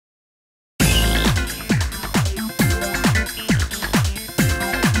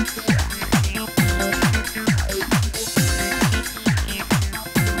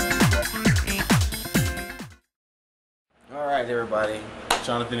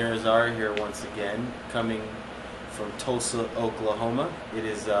Jonathan Irizarry here once again, coming from Tulsa, Oklahoma. It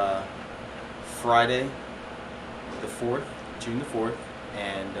is Friday the 4th, June the 4th,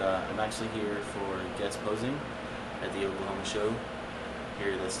 and I'm actually here for guest posing at the Oklahoma show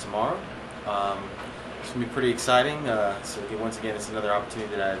here. That's tomorrow. It's going to be pretty exciting. So again, once again, it's another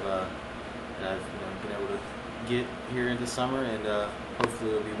opportunity that I've been able to get here in the summer, and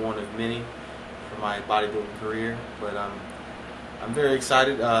hopefully it'll be one of many for my bodybuilding career. But I'm very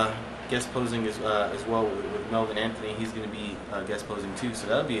excited. Guest posing as well with Melvin Anthony. He's going to be guest posing too, so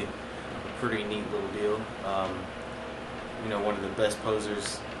that'll be a pretty neat little deal. One of the best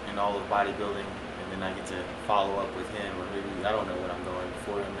posers in all of bodybuilding, and then I get to follow up with him, or maybe I don't know what I'm going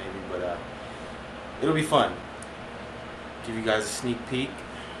for him, maybe, but it'll be fun. Give you guys a sneak peek,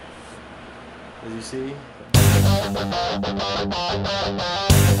 as you see.